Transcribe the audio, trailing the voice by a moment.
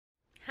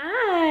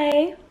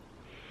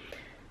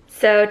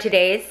So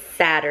today's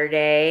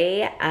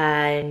Saturday,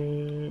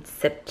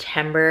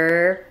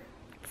 September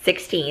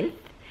 16th,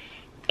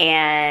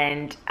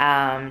 and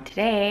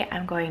today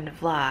I'm going to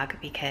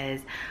vlog because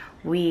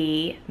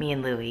me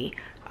and Louie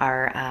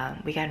are,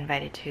 we got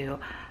invited to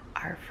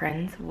our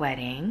friend's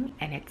wedding,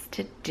 and it's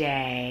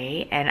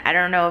today. And I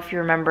don't know if you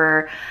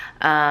remember,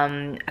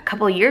 a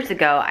couple years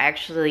ago, I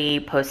actually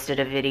posted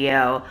a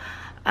video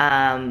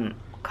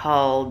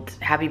called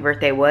Happy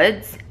Birthday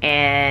Woods,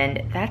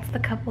 and that's the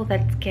couple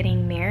that's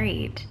getting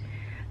married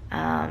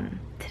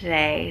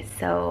today.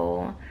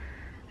 So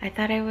I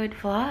thought I would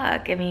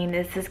vlog. I mean,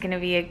 this is gonna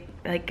be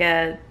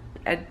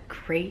a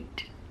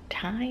great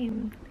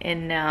time.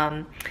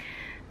 And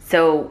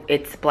so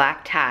it's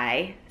black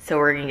tie, so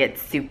we're gonna get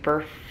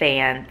super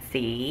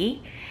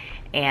fancy.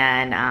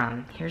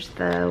 And here's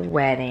the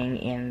wedding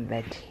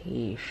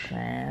invitation.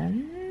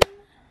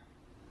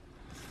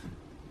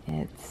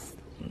 It's,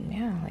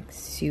 yeah, like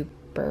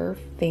super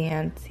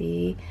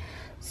fancy.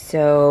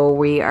 So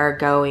we are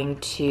going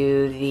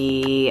to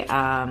the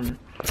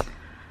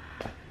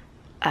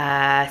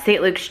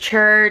St. Luke's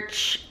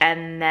Church,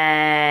 and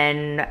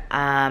then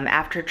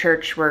after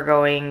church we're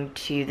going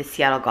to the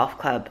Seattle Golf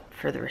Club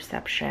for the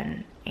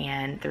reception.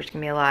 And there's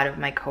gonna be a lot of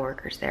my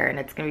coworkers there, and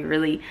it's gonna be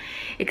really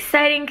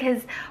exciting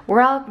because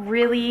we're all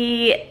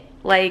really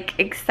like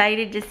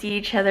excited to see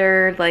each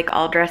other, like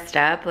all dressed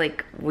up.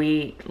 Like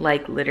we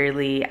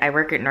literally, I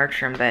work at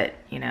Nordstrom, but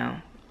you know,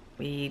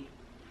 we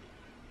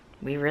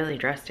really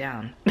dress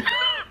down.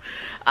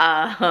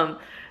 Yeah,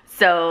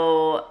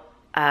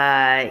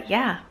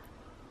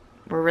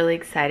 we're really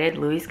excited.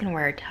 Louie's gonna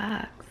wear a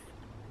tux,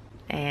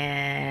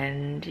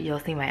 and you'll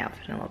see my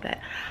outfit in a little bit.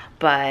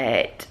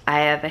 But I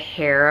have a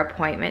hair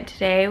appointment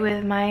today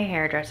with my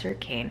hairdresser,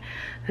 Kane,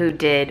 who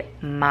did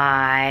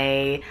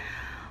my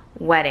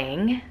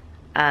wedding.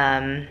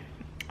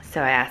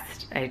 So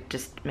I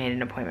just made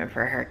an appointment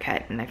for a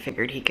haircut, and I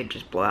figured he could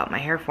just blow out my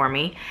hair for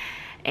me.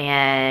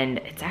 And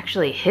it's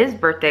actually, his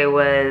birthday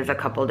was a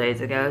couple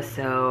days ago,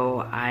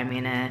 so I'm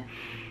gonna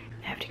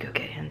have to go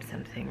get him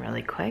something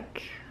really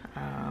quick.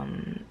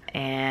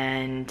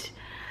 And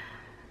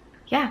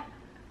yeah,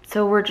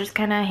 so we're just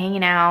kind of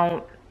hanging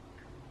out.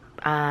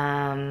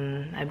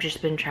 I've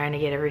just been trying to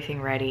get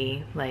everything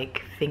ready,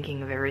 like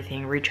thinking of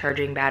everything,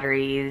 recharging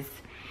batteries,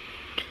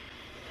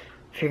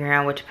 figuring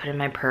out what to put in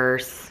my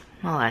purse,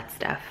 all that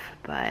stuff.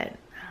 But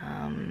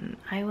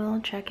I will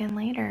check in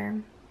later.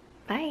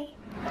 Bye.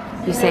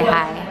 You say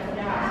hi.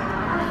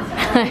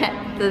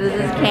 So this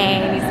is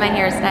Kane. He's my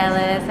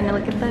hairstylist, and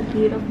look at the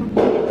beautiful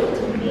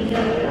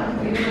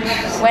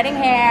wedding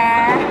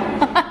hair.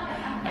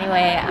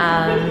 Anyway,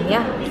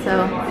 yeah.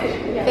 So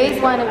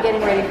phase one of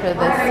getting ready for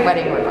this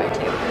wedding we're going to.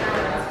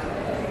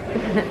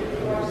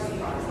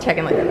 Check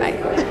in later. Bye.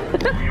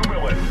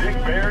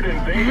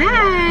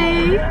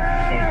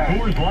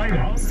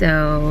 Hi.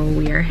 So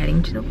we are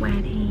heading to the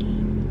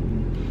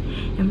wedding,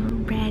 and we're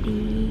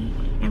ready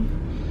and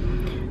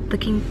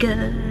looking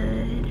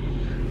good.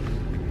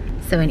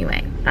 So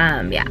anyway,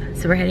 yeah,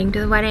 so we're heading to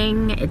the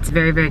wedding. It's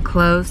very, very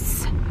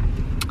close.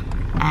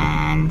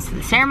 And so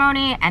the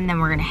ceremony, and then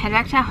we're gonna head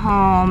back to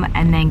home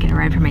and then get a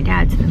ride from my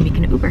dad so then we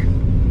can Uber.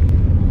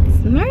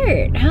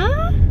 Smart,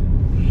 huh?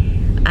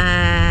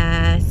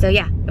 So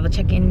yeah, I will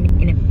check in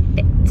a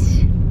bit.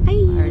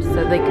 Bye.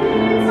 So like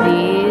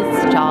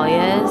these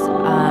dahlias,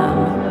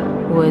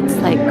 Woods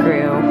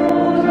grew,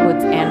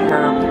 Woods and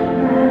her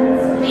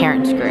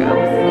parents grew.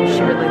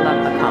 She really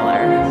loved the color.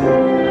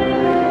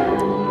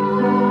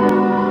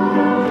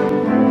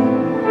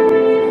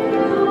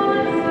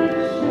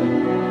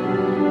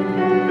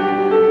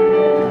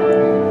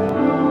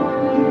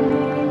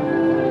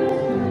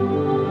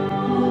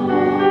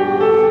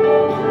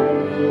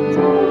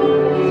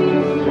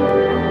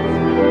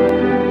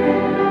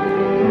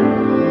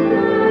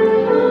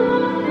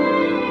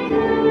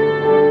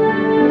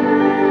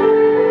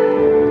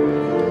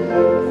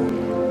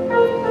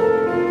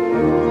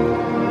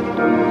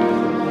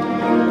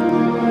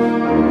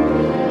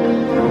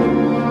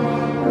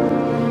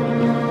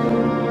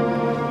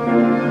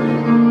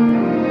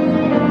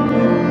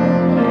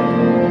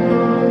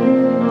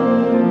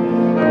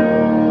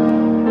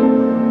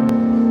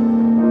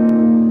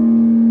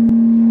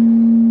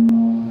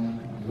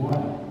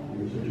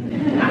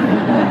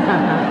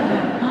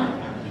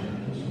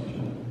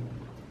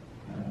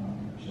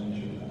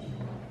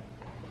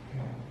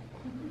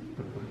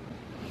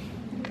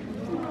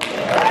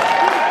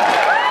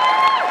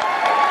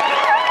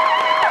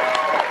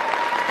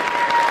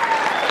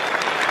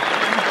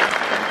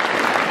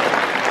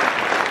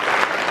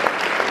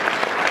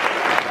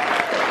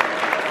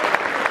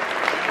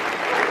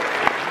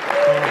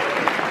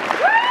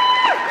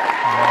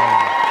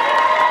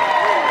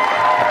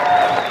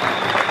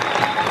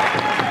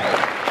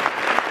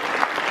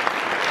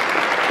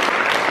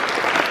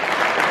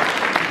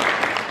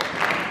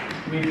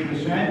 We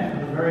present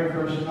for the very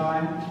first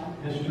time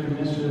Mr. and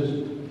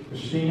Mrs.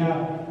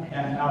 Christina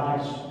and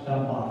Alex.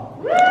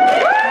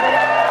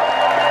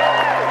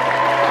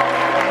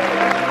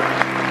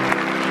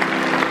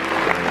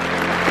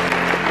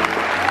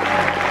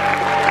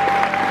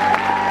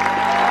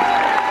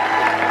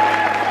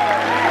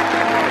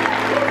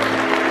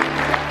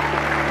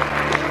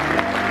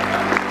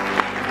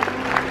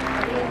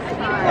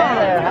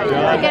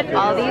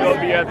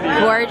 be at the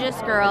gorgeous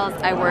girls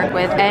I work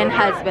with and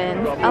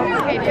husbands. Oh,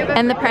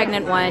 and the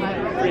pregnant one.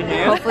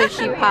 Hopefully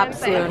she pops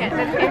soon,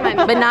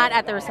 but not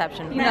at the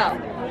reception. No.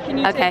 Can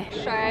you Okay.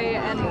 take Shy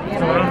and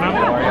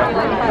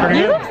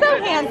You look so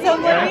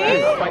handsome,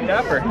 Louie. quite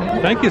dapper.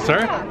 Thank you,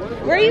 sir.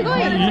 Where are you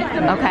going?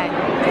 Okay.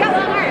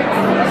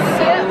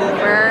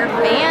 Super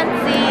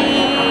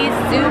fancy.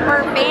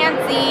 Super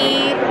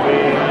fancy.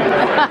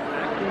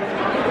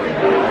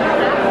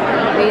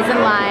 He's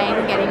in line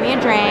getting me a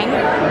drink.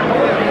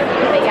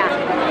 But yeah.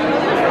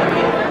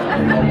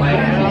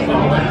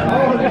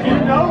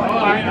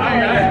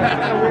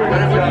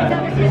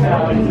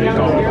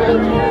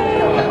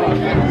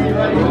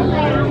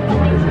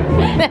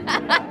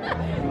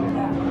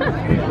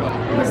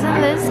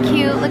 Isn't this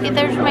cute? Look at,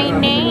 there's my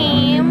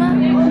name.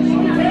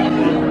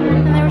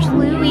 And there's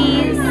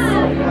Louie's.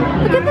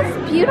 Look at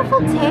this beautiful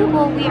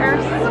table. We are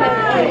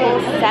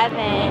table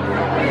 7.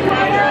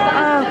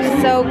 Oh,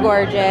 so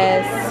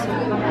gorgeous.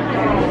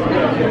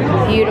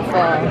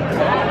 Beautiful.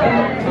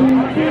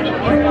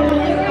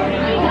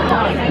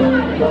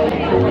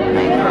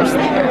 My purse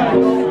there.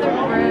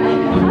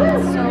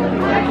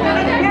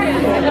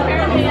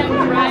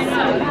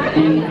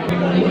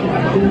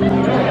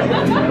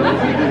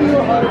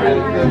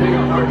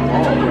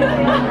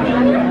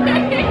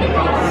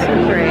 So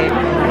great.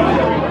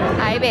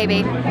 Hi,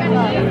 baby.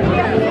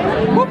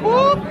 Whoop,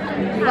 whoop.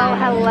 Well,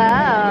 hello.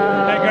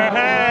 Hey, girl,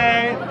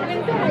 hey.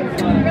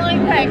 Really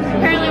quick.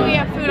 Apparently we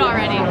have food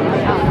already.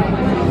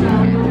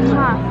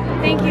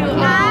 Thank you.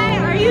 Hi,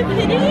 are you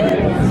kidding?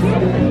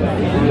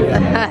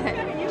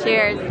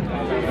 Cheers. So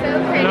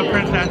Hello,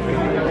 pretty. princess.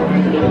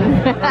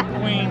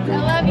 Queen. I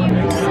love you.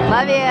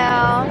 Love you.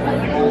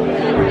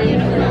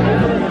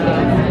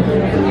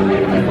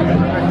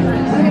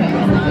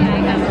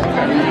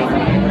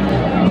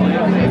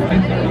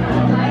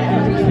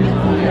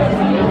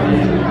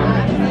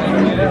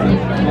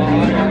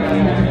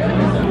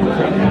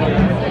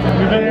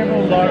 You've been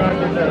able to log on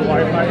to that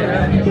Wi-Fi here?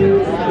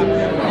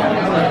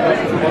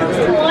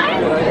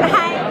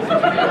 Hi.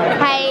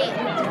 Hi.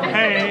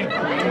 Hey.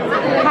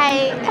 Hi.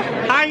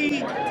 Hi.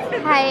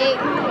 Hi.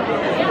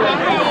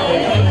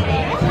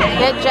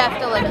 Get Jeff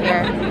to look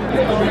here.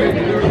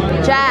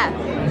 Jeff.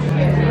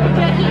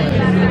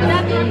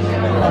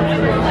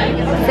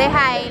 Say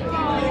hi.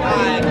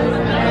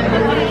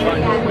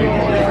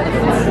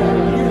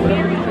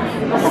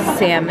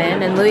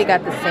 Salmon, and Louie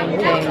got the same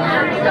thing.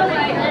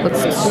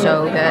 Looks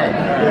so good.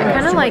 I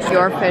kind of like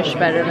your fish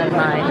better than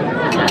mine.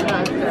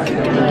 I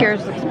think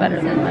yours looks better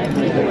than mine.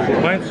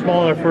 Mine's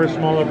smaller for a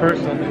smaller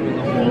person.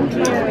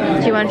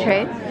 Do you want to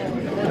trade?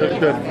 That's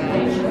good.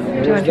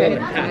 Do you want to trade?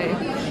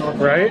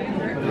 Right? Do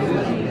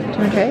you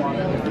want to trade?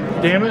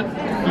 Damn it.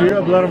 You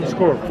have let them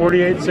score.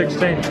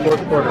 48-16,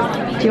 fourth quarter.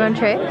 Do you want to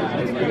trade?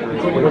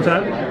 What's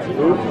that?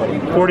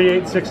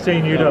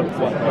 48-16,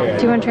 UW.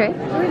 Do you want to trade?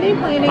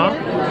 Huh?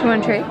 Do you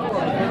want to trade?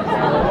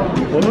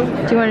 What? Do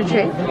you want to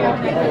trade?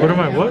 What am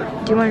I, what?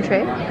 Do you want to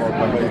trade?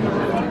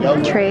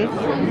 Trade?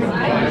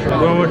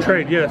 Well, we'll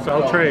trade. Yes,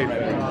 I'll trade. I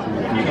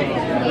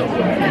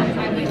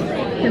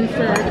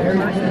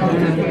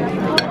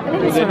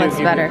think this one looks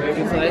better.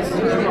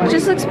 It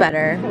just looks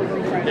better.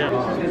 Yeah.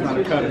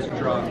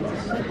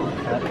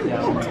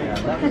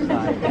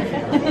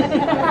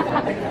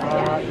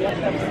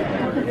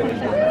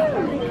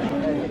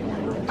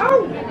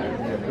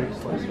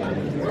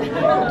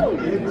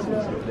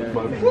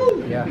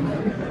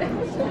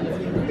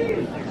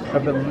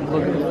 I've been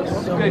looking at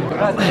this. Good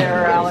cut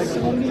there, Alex.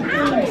 No,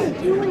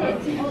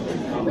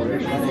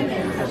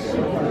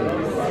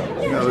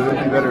 it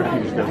would be better if you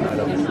just done that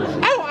up.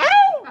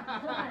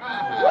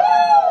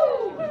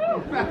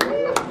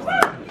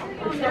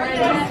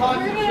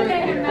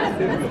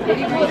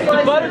 It's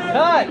a butter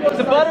cut. It's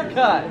a butter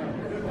cut.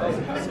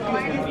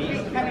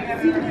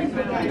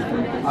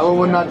 I want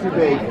one not too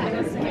big.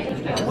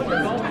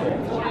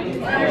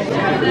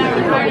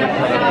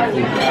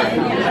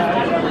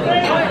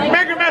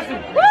 Make a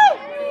message. Woo!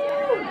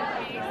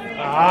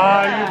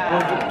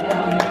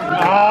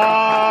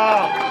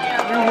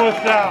 You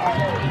wussed out.